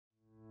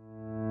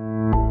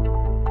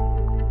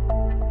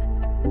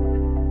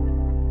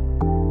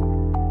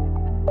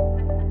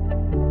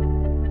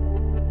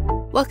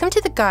Welcome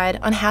to the guide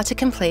on how to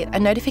complete a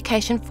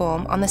notification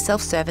form on the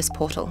self-service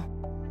portal.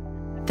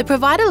 The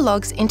provider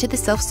logs into the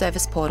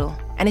self-service portal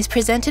and is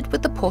presented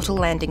with the portal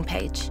landing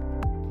page.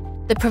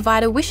 The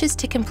provider wishes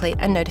to complete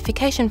a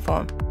notification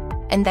form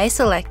and they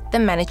select the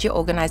Manage Your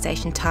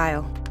Organisation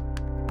tile.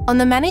 On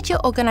the Manage Your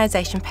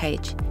Organisation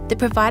page, the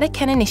provider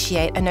can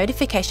initiate a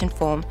notification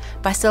form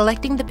by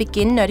selecting the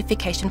Begin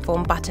Notification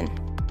Form button.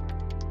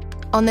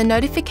 On the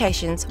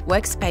Notifications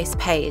workspace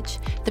page,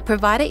 the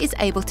provider is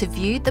able to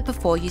view the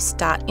Before You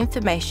Start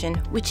information,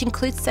 which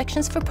includes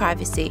sections for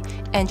privacy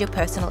and your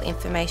personal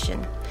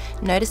information,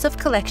 notice of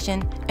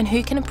collection, and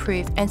who can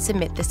approve and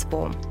submit this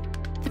form.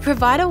 The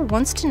provider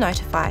wants to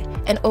notify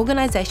an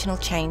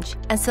organisational change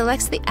and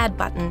selects the Add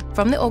button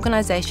from the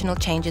Organisational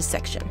Changes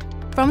section.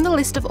 From the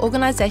list of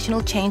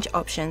organisational change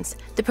options,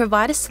 the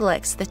provider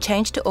selects the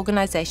Change to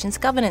Organisations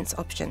Governance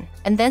option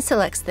and then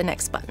selects the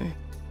Next button.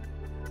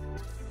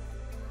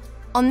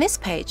 On this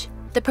page,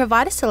 the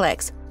provider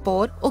selects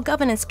Board or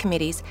Governance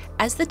Committees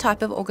as the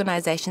type of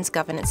organisation's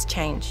governance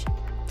change.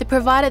 The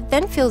provider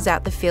then fills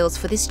out the fields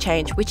for this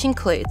change, which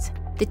includes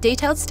the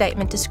detailed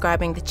statement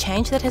describing the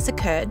change that has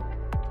occurred,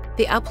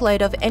 the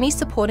upload of any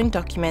supporting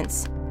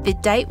documents, the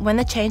date when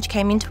the change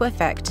came into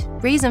effect,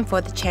 reason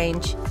for the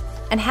change,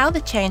 and how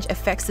the change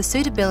affects the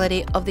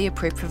suitability of the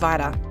approved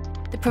provider.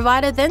 The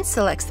provider then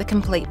selects the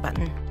Complete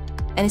button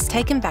and is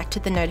taken back to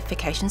the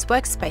Notifications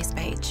workspace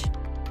page.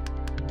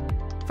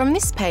 From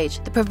this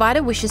page, the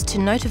provider wishes to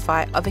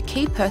notify of a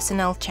key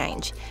personnel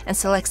change and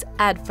selects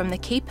Add from the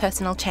Key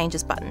Personnel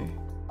Changes button.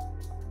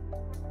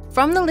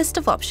 From the list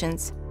of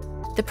options,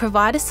 the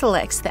provider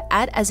selects the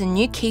Add as a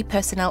New Key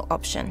Personnel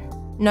option.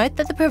 Note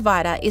that the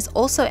provider is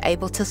also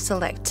able to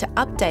select to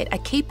update a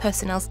key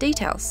personnel's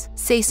details,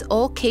 cease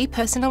all key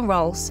personnel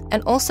roles,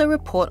 and also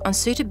report on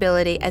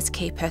suitability as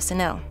key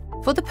personnel.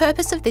 For the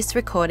purpose of this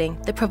recording,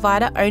 the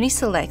provider only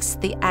selects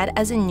the Add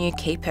as a New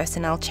Key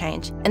Personnel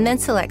change and then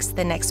selects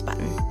the Next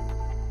button.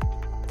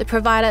 The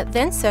provider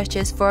then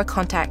searches for a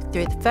contact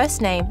through the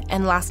first name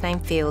and last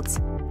name fields.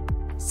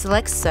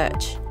 Selects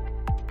Search,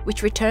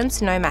 which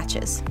returns no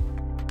matches.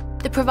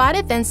 The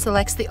provider then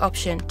selects the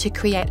option to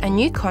create a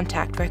new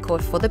contact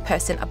record for the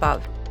person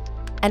above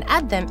and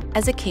add them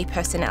as a key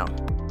personnel,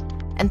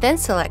 and then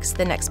selects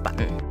the Next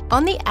button.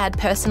 On the Add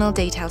Personal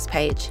Details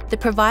page, the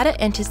provider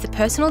enters the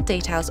personal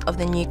details of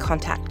the new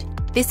contact.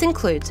 This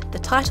includes the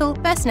title,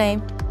 first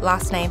name,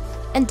 last name,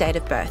 and date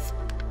of birth,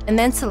 and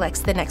then selects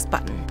the Next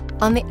button.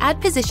 On the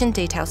Add Position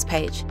Details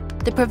page,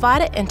 the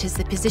provider enters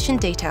the position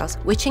details,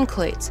 which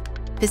includes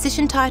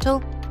position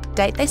title,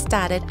 date they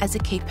started as a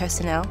key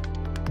personnel,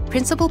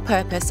 principal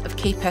purpose of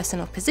key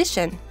personnel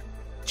position,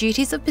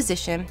 duties of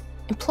position,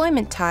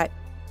 employment type,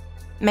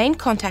 main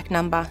contact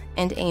number,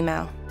 and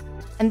email,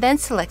 and then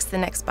selects the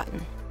Next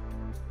button.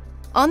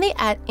 On the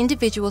Add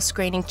Individual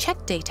Screening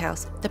Check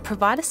details, the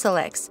provider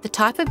selects the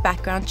type of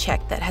background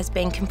check that has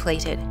been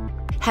completed.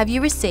 Have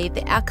you received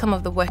the outcome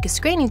of the worker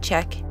screening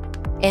check,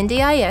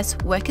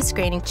 NDIS Worker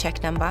Screening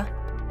Check Number,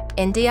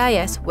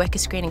 NDIS Worker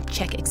Screening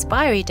Check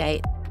Expiry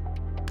Date,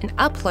 and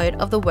upload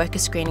of the Worker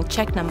Screening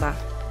Check Number.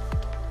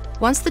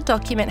 Once the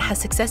document has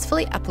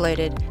successfully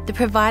uploaded, the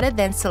provider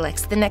then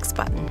selects the Next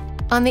button.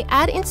 On the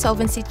Add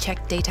Insolvency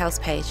Check Details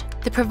page,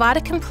 the provider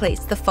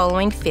completes the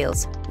following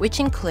fields, which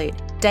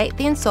include date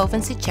the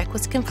insolvency check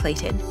was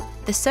completed,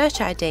 the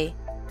search ID,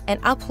 and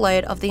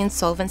upload of the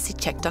insolvency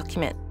check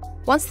document.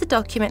 Once the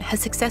document has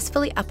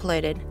successfully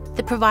uploaded,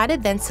 the provider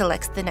then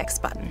selects the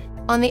Next button.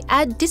 On the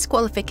Add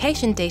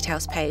Disqualification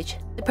Details page,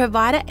 the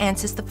provider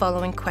answers the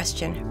following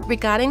question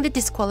regarding the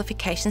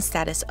disqualification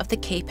status of the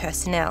key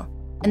personnel,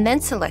 and then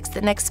selects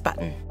the Next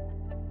button.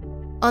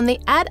 On the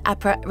Add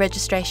APRA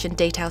Registration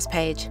Details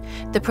page,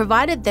 the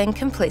provider then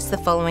completes the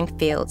following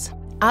fields.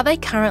 Are they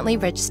currently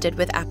registered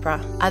with APRA?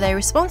 Are they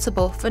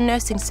responsible for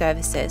nursing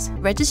services?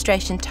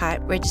 Registration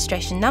type,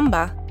 registration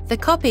number, the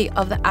copy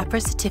of the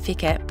APRA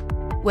certificate,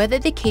 whether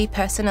the key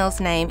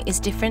personnel's name is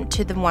different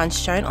to the one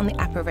shown on the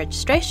APRA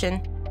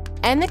registration,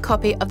 and the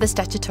copy of the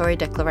statutory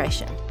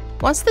declaration.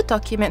 Once the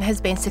document has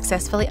been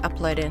successfully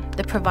uploaded,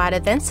 the provider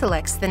then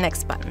selects the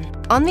Next button.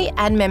 On the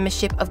Add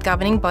Membership of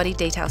Governing Body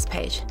Details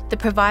page, the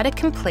provider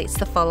completes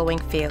the following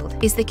field.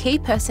 Is the key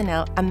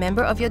personnel a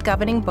member of your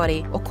governing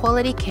body or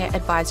quality care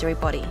advisory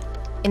body?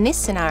 In this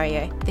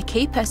scenario, the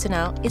key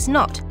personnel is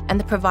not, and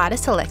the provider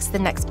selects the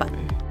Next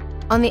button.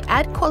 On the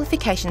Add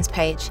Qualifications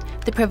page,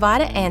 the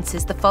provider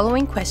answers the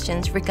following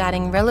questions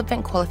regarding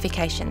relevant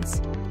qualifications.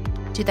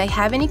 Do they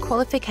have any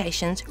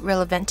qualifications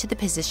relevant to the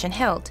position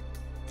held?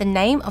 The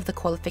name of the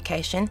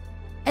qualification,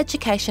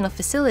 educational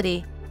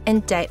facility,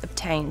 and date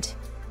obtained.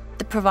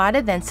 The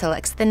provider then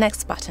selects the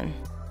Next button.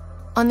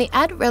 On the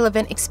Add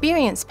Relevant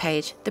Experience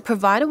page, the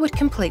provider would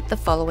complete the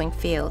following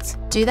fields.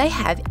 Do they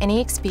have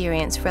any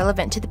experience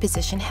relevant to the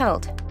position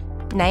held?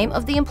 Name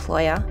of the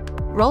employer,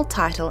 role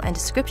title and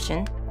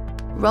description,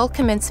 role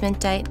commencement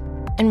date,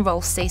 and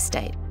role cease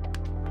date.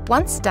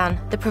 Once done,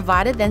 the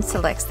provider then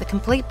selects the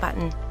Complete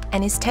button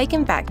and is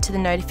taken back to the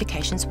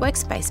Notifications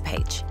workspace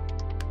page.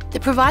 The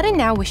provider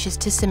now wishes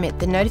to submit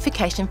the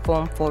notification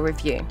form for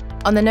review.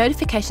 On the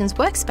Notifications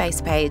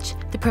Workspace page,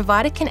 the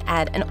provider can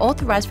add an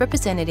authorised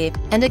representative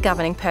and a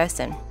governing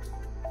person.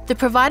 The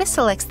provider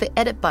selects the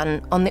Edit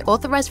button on the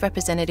Authorised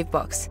Representative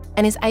box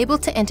and is able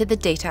to enter the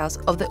details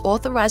of the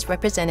authorised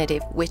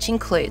representative, which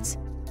includes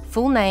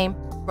full name,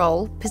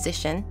 role,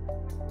 position,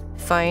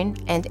 phone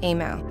and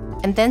email,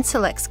 and then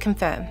selects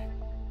Confirm.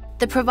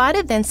 The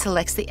provider then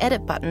selects the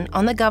Edit button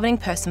on the Governing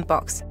Person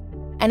box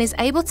and is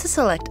able to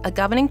select a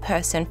governing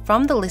person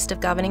from the list of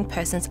governing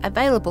persons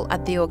available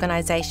at the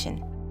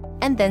organisation,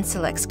 and then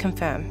selects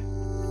Confirm.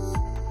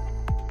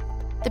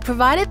 The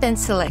provider then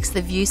selects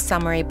the View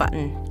Summary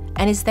button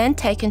and is then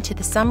taken to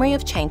the Summary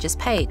of Changes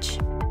page.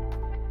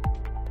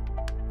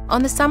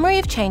 On the Summary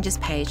of Changes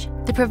page,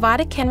 the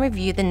provider can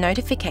review the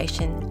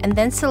notification and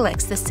then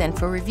selects the Send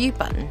for Review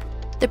button.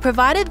 The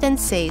provider then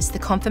sees the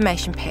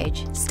confirmation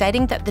page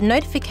stating that the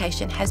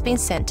notification has been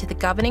sent to the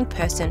governing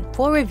person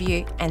for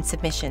review and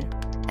submission.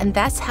 And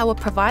that's how a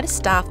provider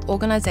staff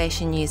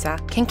organisation user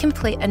can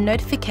complete a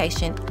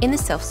notification in the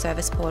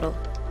self-service portal.